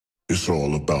It's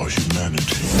all about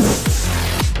humanity.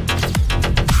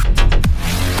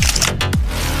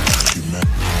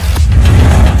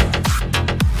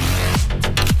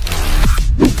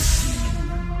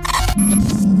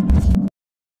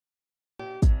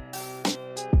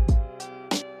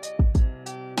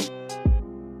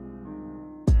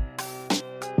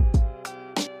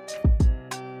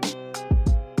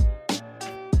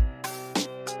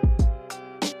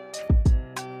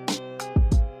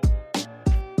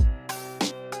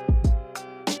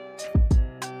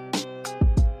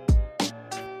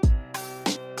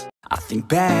 Think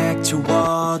back to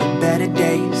all the better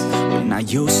days when I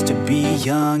used to be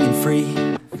young and free.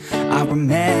 I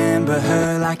remember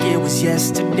her like it was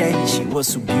yesterday. She was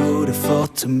so beautiful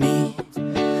to me.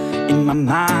 In my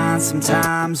mind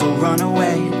sometimes I'll run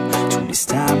away to this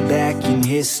time back in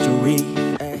history.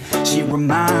 She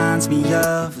reminds me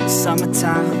of the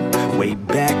summertime way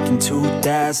back in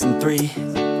 2003.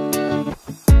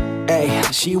 Hey,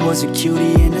 she was a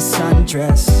cutie in a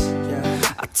sundress.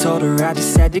 I told her I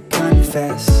just had to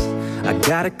confess, I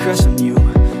got a crush on you,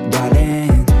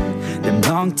 darling. Them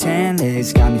long tan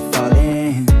legs got me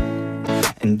falling.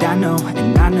 And I know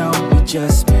we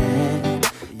just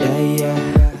met,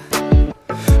 yeah.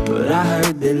 But I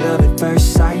heard that love at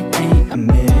first sight ain't a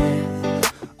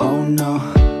myth. Oh no,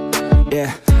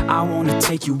 yeah. I wanna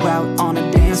take you out on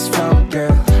a dance floor,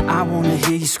 girl. I wanna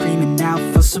hear you screaming out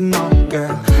for some more,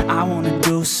 girl. I wanna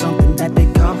do something that they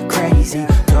call crazy.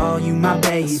 Call you my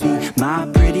baby, my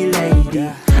pretty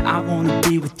lady. I wanna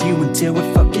be with you until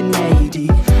we're fucking 80.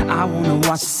 I wanna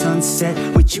watch the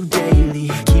sunset with you daily.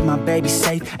 Keep my baby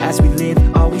safe as we live,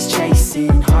 always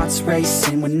chasing. Hearts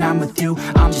racing when I'm with you,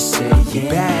 I'm just saying.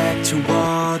 Back to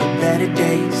all the better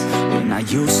days when I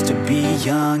used to be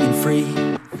young and free.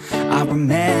 I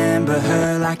remember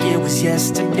her like it was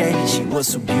yesterday. She was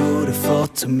so beautiful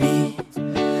to me.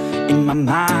 In my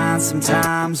mind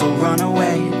sometimes I'll run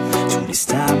away to this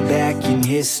time back in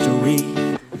history.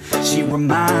 She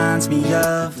reminds me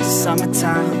of the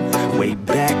summertime way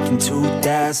back in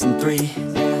 2003.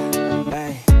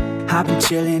 I've been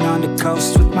chilling on the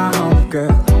coast with my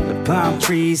homegirl. The palm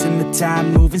trees and the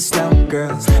time moving slow,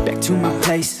 girl. Back to my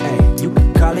place, hey, you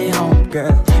can call it home,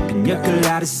 girl. Pina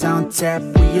coladas on tap,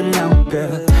 we alone,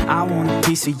 girl. I want a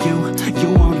piece of you, you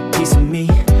want a piece of me.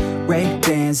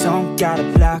 Ray-Bans on, gotta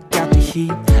block out the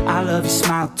heat. I love your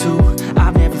smile too,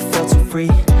 I've never felt so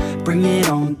free. Bring it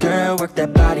on, girl, work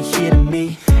that body here to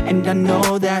me. And I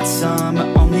know that summer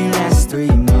only lasts 3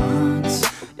 months,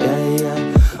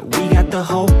 yeah. We got the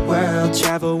whole world,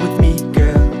 travel with me,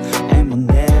 girl. And we'll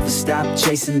never stop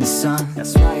chasing the sun.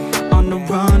 That's right. On the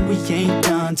run, we ain't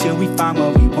done till we find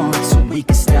what we want. So we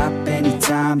can stop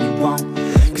anytime you want.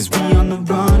 Cause we on the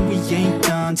run, we ain't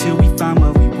done till we find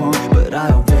what we want. But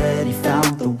I already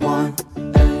found the one.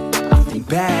 I think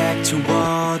back to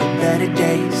all the better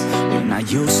days when I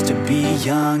used to be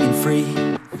young and free.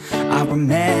 I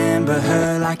remember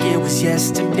her like it was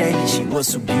yesterday. She was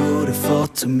so beautiful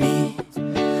to me.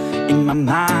 In my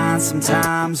mind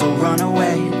sometimes I'll run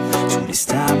away to this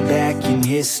time back in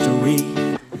history.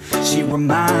 She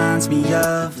reminds me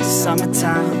of the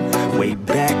summertime way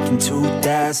back in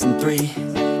 2003.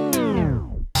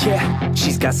 Yeah,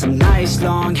 she's got some nice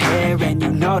long hair, and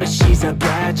you know that she's a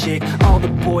bad chick. All the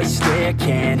boys stare,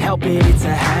 can't help it, it's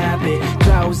a habit.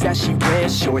 Clothes that she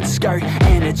wears, short skirt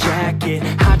and a jacket.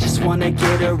 I just wanna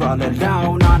get her all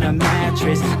alone on a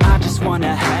mattress. I just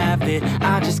wanna have it,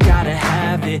 I just gotta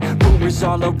have it. Rumors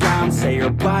all around say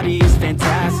her body is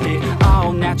fantastic.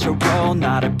 All natural,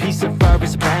 not a piece of fur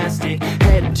is plastic.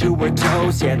 Head to her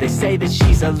toes, yeah, they say that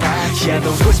she's a latch. Yeah,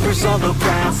 the whispers all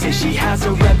around say she has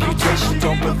a reputation.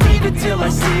 Don't believe it till I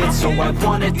see it, so I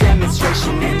want a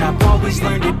demonstration. And I've always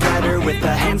learned it better with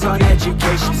a hands-on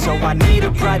education. So I need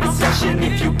a private session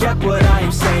if you get what I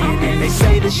am saying. And they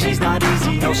say that she's not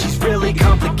easy, no, she's really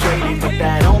complicated. But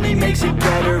that only makes it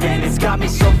better, and it's got me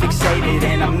so fixated.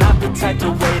 And I'm not the type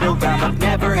to wait around, I've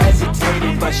never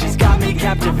hesitated. But she's got me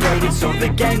captivated, so the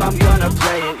game, I'm gonna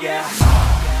play it, yeah.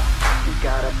 She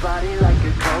got a body like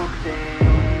a coke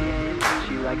thing.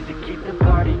 She likes to keep the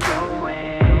party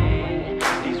going.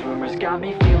 Rumors got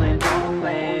me feeling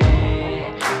lonely.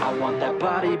 I want that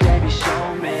body, baby,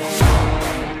 show me.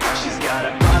 She's got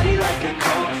a body like a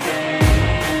coke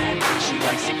thing. She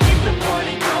likes to keep the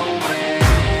party going.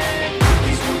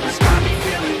 These rumors got me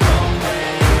feeling lonely.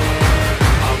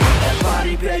 I want that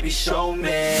body, baby, show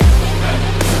me.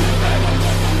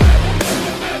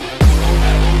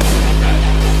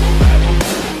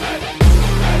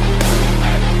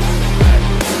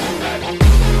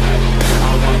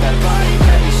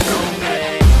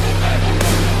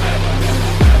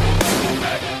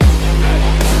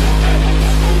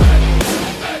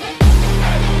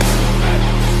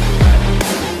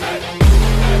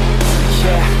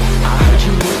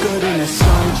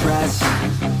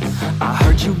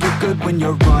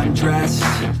 you're undressed.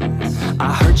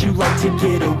 I heard you like to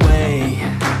get away.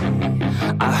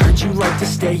 I heard you like to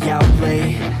stay out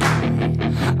late.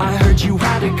 I heard you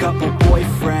had a couple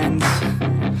boyfriends.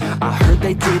 I heard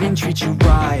they didn't treat you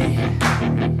right.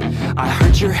 I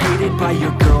heard you're hated by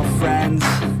your girlfriends,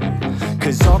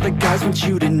 'cause all the guys want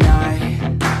you tonight.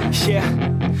 Yeah,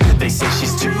 they say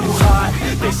she's too hot,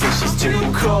 they say she's too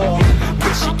cold.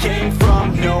 Where she came from,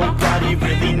 nobody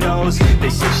really knows. They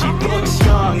say she looks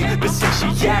young, but say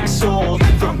she acts old.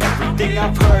 From everything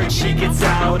I've heard, she gets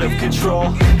out of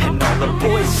control. And all the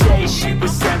boys say she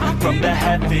was sent from the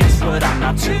heavens, but I'm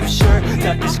not too sure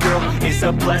that this girl is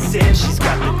a blessing. She's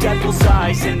got the devil's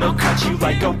eyes and they'll cut you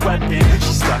like a weapon.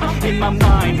 She's stuck in my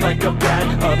mind like a bad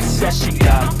obsession.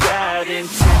 Got bad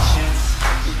intentions.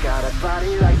 She got a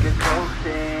body like a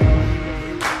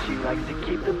coffin. She likes to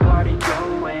keep the party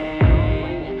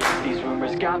going. These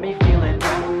rumors got me feeling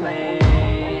lonely.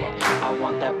 I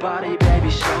want that body, baby,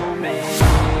 show me.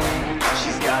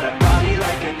 She's got a body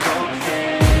like a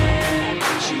coffin.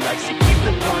 She likes to keep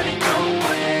the party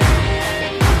going.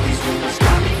 These rumors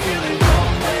got me feeling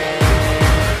lonely.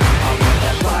 I want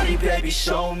that body, baby,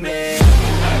 show me.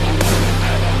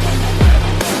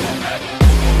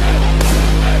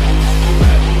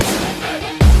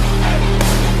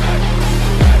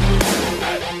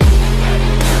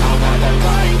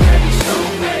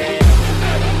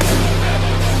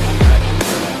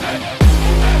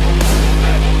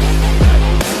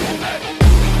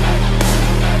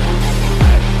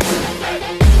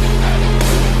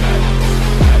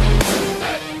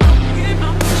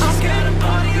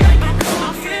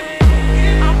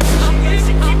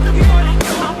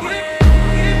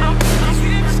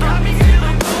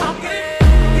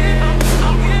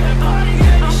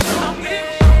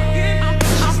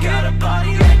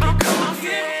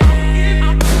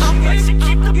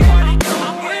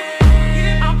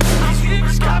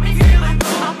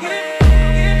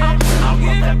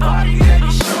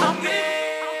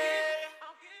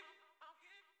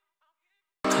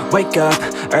 Wake up,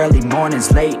 early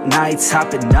mornings, late nights,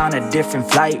 hopping on a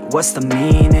different flight. What's the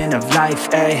meaning of life,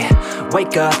 ayy?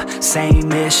 Wake up,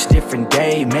 same-ish, different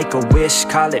day. Make a wish,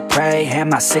 call it pray.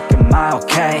 Am I sick, am I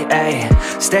okay,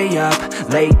 ayy? Stay up,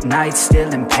 late nights,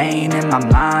 still in pain. In my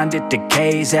mind it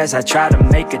decays as I try to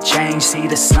make a change. See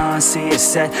the sun, see it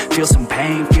set, feel some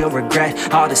pain, feel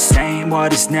regret. All the same,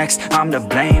 what is next? I'm to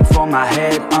blame for my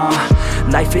head,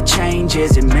 Life it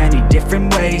changes in many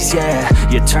different ways, yeah.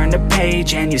 You turn the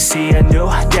page and you see a new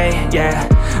day, yeah.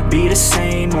 Be the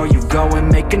same or you go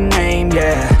and make a name,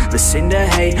 yeah. Listen to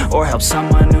hate or help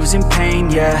someone who's in pain,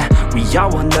 yeah. We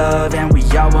all want love and we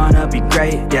all wanna be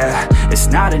great, yeah. It's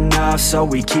not enough so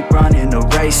we keep running the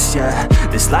race, yeah.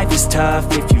 This life is tough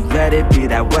if you let it be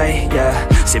that way, yeah.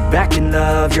 Sit back and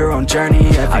love your own journey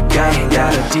every day. I got a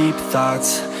lot of deep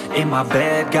thoughts in my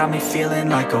bed, got me feeling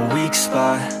like a weak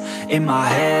spot in my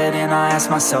head, and I ask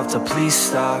myself to please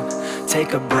stop.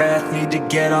 Take a breath, need to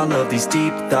get all of these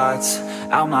deep thoughts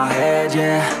out my head,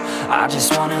 yeah. I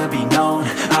just wanna be known,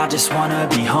 I just wanna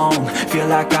be home. Feel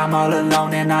like I'm all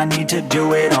alone and I need to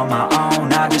do it on my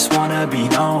own. I just wanna be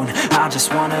known, I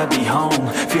just wanna be home.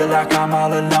 Feel like I'm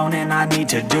all alone and I need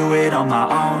to do it on my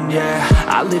own, yeah.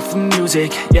 I live for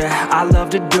music, yeah, I love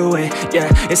to do it,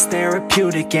 yeah. It's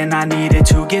therapeutic and I need it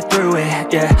to get through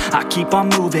it, yeah. I keep on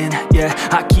moving, yeah,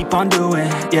 I keep on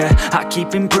doing, yeah. I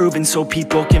keep improving so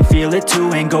people can feel it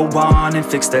too, and go on and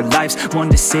fix their lives one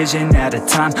decision at a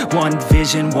time. One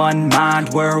vision, one mind,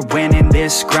 we're winning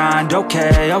this grind.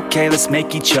 Okay, okay, let's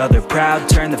make each other proud.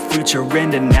 Turn the future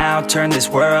into now, turn this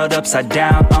world upside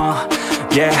down,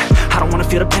 yeah. I don't wanna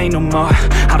feel the pain no more.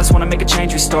 I just wanna make a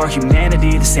change, restore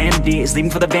humanity. The sanity is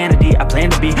leaving for the vanity. I plan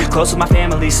to be close with my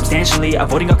family, substantially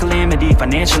avoiding all calamity.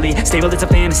 Financially stable, it's a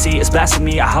fantasy, it's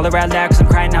blasphemy. I holler out loud cause I'm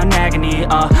crying out in agony.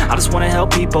 I just wanna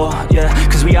help people, yeah,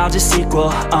 cause we all just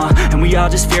equal, and we all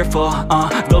just fearful,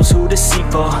 those who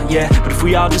deceitful, yeah. But if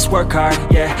we all just work hard,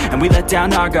 yeah, and we let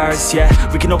down our guards, yeah,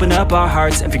 we can open up our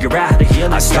hearts and figure out how to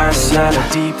heal ourselves. I got a lot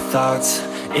of deep thoughts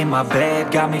in my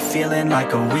bed, got me feeling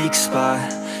like a weak spot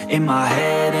in my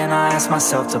head, and I ask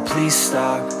myself to please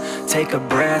stop. Take a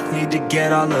breath, need to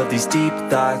get all of these deep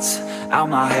thoughts out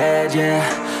my head, yeah.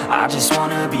 I just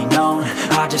wanna be known,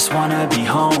 I just wanna be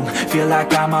home. Feel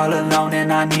like I'm all alone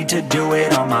and I need to do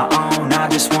it on my own. I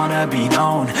just wanna be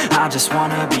known, I just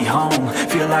wanna be home.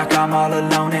 Feel like I'm all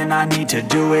alone and I need to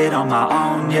do it on my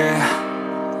own, yeah.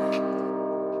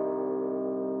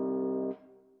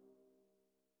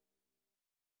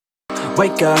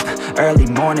 Wake up, Early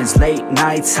mornings, late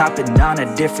nights, hopping on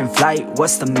a different flight.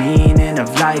 What's the meaning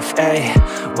of life, ayy?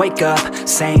 Wake up,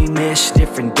 same-ish,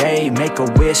 different day. Make a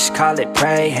wish, call it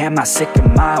pray. Am I sick,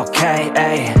 am I okay,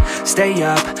 ayy? Stay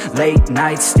up, late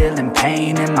nights, still in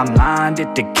pain. In my mind,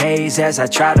 it decays as I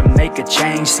try to make a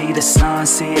change. See the sun,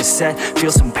 see it set,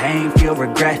 feel some pain, feel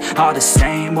regret. All the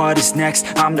same, what is next?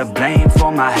 I'm to blame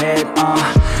for my head,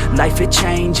 Life, it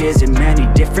changes in many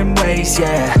different ways,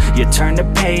 yeah. You turn the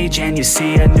page and you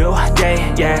see a new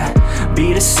day, yeah.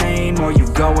 Be the same or you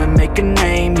go and make a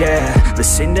name, yeah.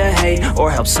 Listen to hate or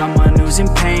help someone who's in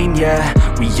pain, yeah.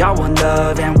 We all want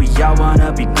love and we all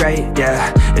wanna be great,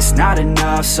 yeah. It's not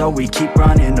enough, so we keep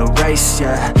running the race,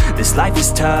 yeah. This life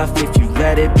is tough if you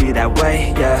let it be that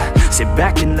way, yeah. Sit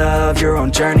back and love your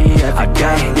own journey every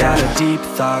day. I got deep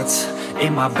thoughts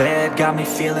in my bed, got me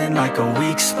feeling like a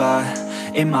weak spot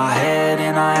in my head,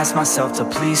 and I ask myself to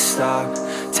please stop.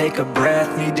 Take a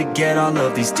breath, need to get all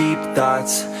of these deep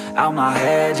thoughts out my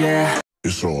head, yeah.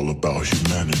 It's all about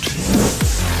humanity.